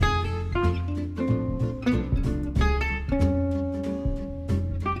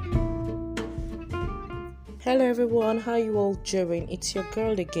Hello everyone, how you all doing? It's your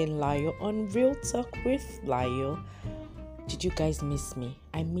girl again, Layo, on Real Talk with Layo. Did you guys miss me?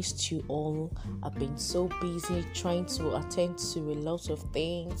 I missed you all. I've been so busy trying to attend to a lot of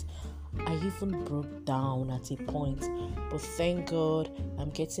things. I even broke down at a point, but thank God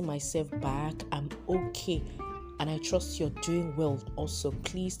I'm getting myself back. I'm okay, and I trust you're doing well. Also,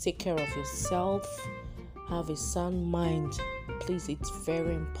 please take care of yourself. Have a sound mind. Please, it's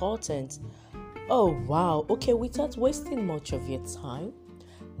very important. Oh wow, okay, without wasting much of your time,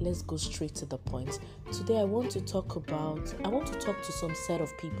 let's go straight to the point. Today I want to talk to some set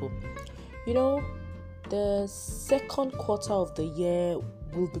of people. You know, the second quarter of the year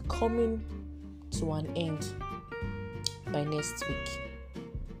will be coming to an end by next week.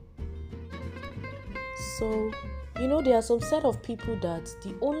 So, there are some set of people that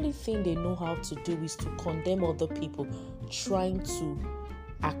the only thing they know how to do is to condemn other people trying to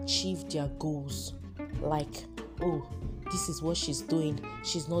achieve their goals. Like, oh, this is what she's doing,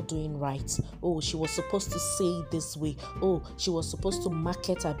 she's not doing right. Oh, she was supposed to say it this way. Oh, she was supposed to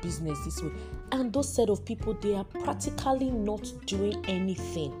market her business this way. And those set of people, they are practically not doing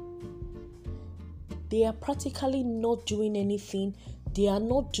anything. They are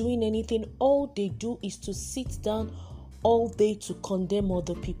not doing anything. All they do is to sit down all day to condemn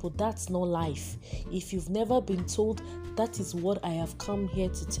other people. That's not life. If you've never been told, that is what I have come here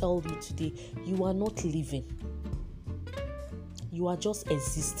to tell you today. You are not living. You are just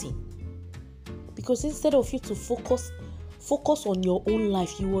existing. Because instead of you to focus on your own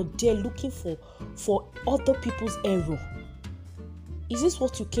life, you are there looking for other people's error. Is this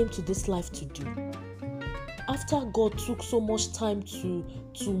what you came to this life to do? After God took so much time to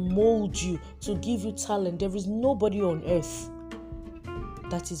mold you, to give you talent, there is nobody on earth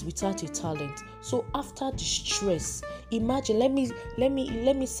that is without a talent. So after the stress, imagine, let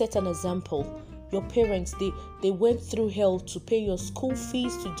me set an example. Your parents, they went through hell to pay your school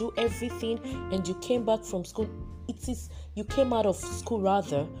fees, to do everything, and you came back from school. You came out of school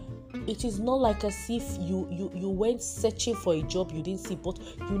rather. It is not like as if you went searching for a job you didn't see, but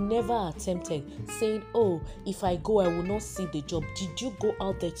you never attempted, saying, oh, if I go, I will not see the job. Did you go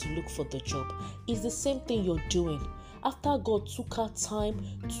out there to look for the job? It's the same thing you're doing. After God took our time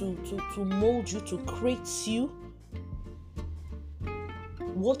to mold you, to create you,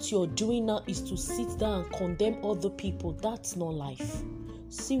 what you're doing now is to sit down and condemn other people. That's not life.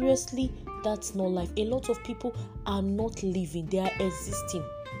 Seriously, that's not life. A lot of people are not living, they are existing.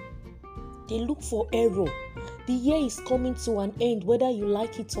 They look for error. The year is coming to an end, whether you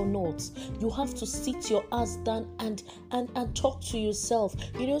like it or not. You have to sit your ass down and talk to yourself.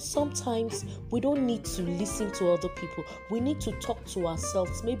 Sometimes we don't need to listen to other people. We need to talk to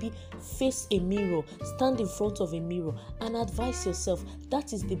ourselves. Maybe face a mirror, stand in front of a mirror and advise yourself.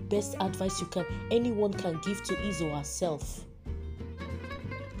 That is the best advice anyone can give to his or herself.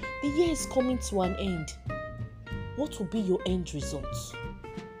 The year is coming to an end. What will be your end result?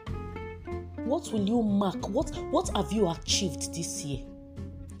 What will you mark? What have you achieved this year?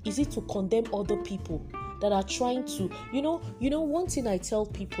 Is it to condemn other people that are trying to, one thing I tell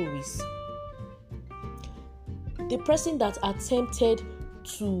people is, the person that attempted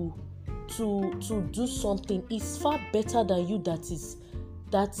to do something is far better than you that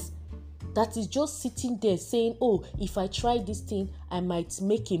is just sitting there saying, oh, if I try this thing, I might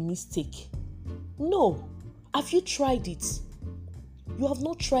make a mistake. No. Have you tried it? You have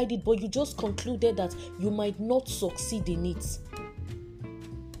not tried it, but you just concluded that you might not succeed in it.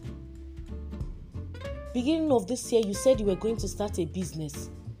 Beginning of this year, you said you were going to start a business,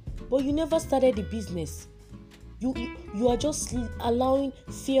 but you never started the business. You are just allowing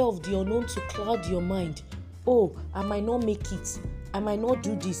fear of the unknown to cloud your mind. Oh, I might not make it. I might not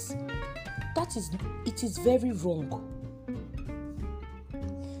do this. It is very wrong.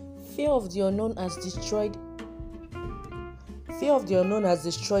 Fear of the unknown has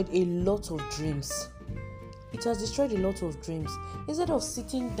destroyed a lot of dreams. It has destroyed a lot of dreams. Instead of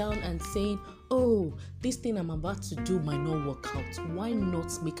sitting down and saying, oh, this thing I'm about to do might not work out, why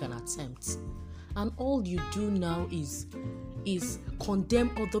not make an attempt? And all you do now is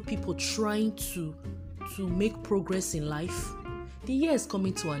condemn other people trying to make progress in life. The year is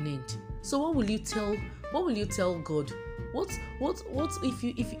coming to an end. So what will you tell God? What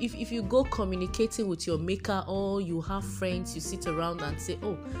if you go communicating with your maker, or you have friends, you sit around and say,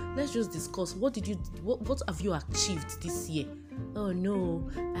 oh, let's just discuss what have you achieved this year? Oh no,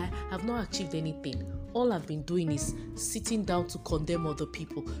 I have not achieved anything. All I've been doing is sitting down to condemn other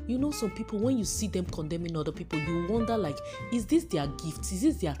people. Some people, when you see them condemning other people, you wonder, like, is this their gift? Is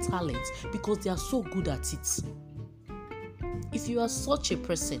this their talent? Because they are so good at it. If you are such a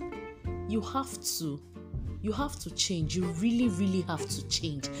person, you have to You have to change. You really, really have to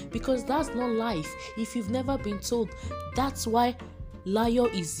change, because that's not life. If you've never been told, that's why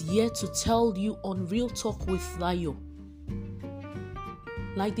Layo is here to tell you on Real Talk with Layo.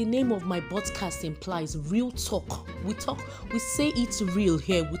 Like the name of my podcast implies, real talk. We say it's real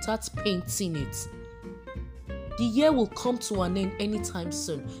here without painting it. The year will come to an end anytime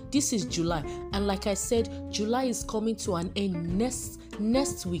soon. This is July, and like I said, July is coming to an end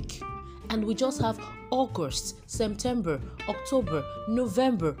next week. And we just have August, September, October,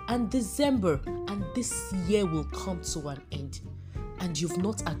 November, and December. And this year will come to an end. And you've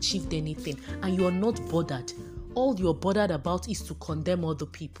not achieved anything, and you are not bothered. All you're bothered about is to condemn other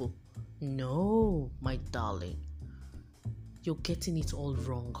people. No, my darling. You're getting it all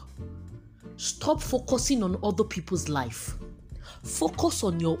wrong. Stop focusing on other people's life. Focus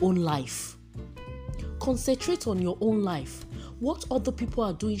on your own life. Concentrate on your own life. What other people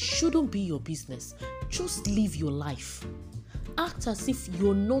are doing shouldn't be your business. Just live your life. Act as if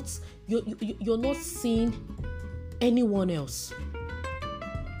you're not seeing anyone else.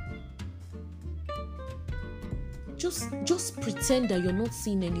 Just pretend that you're not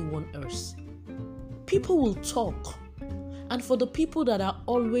seeing anyone else. People will talk. And for the people that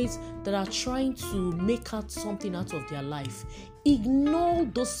are trying to make out something out of their life, ignore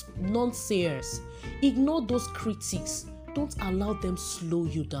those non-sayers. Ignore those critics. Don't allow them slow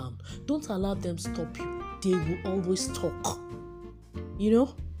you down. Don't allow them stop you. They will always talk. You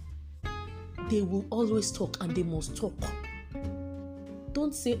know? They will always talk, and they must talk.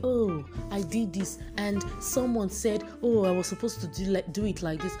 Don't say, oh, I did this, and someone said, oh, I was supposed to do it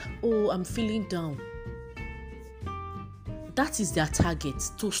like this. Oh, I'm feeling down. That is their target,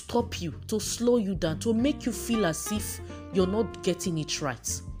 to stop you, to slow you down, to make you feel as if you're not getting it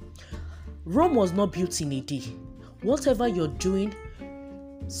right. Rome was not built in a day. Whatever you're doing,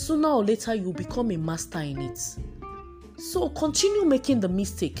 sooner or later you'll become a master in it. So continue making the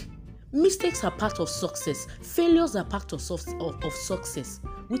mistake. Mistakes are part of success. Failures are part of success.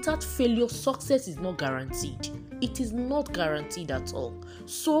 Without failure, success is not guaranteed. It is not guaranteed at all.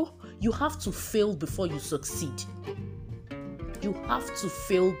 So you have to fail before you succeed. You have to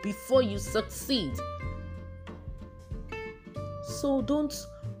fail before you succeed. So don't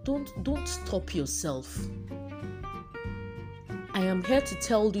stop yourself. I am here to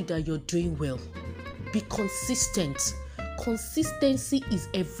tell you that you're doing well. Be consistent. Consistency is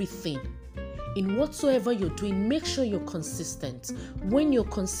everything. In whatsoever you're doing, make sure you're consistent. When you're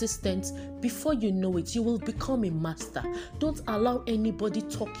consistent, before you know it, you will become a master. Don't allow anybody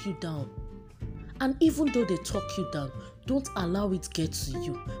talk you down. And even though they talk you down, don't allow it get to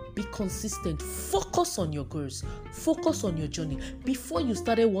you. Be consistent. Focus on your goals. Focus on your journey. Before you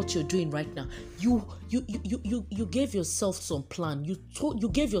started what you're doing right now, you gave yourself some plan. You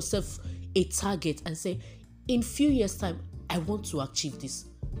gave yourself a target and say, in few years' time, I want to achieve this.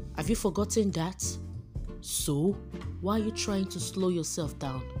 Have you forgotten that? So, why are you trying to slow yourself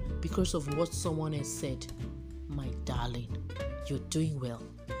down because of what someone has said? My darling, you're doing well.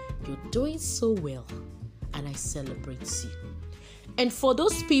 You're doing so well, and I celebrate you. And for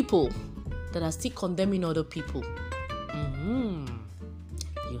those people that are still condemning other people,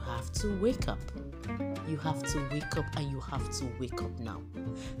 you have to wake up. You have to wake up, and you have to wake up now.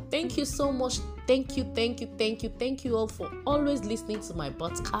 Thank you so much. Thank you all for always listening to my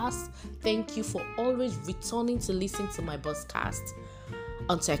podcast. Thank you for always returning to listen to my podcast.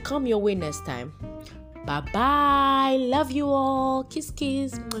 Until I come your way next time. Bye-bye. Love you all. Kiss,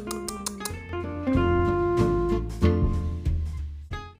 kiss.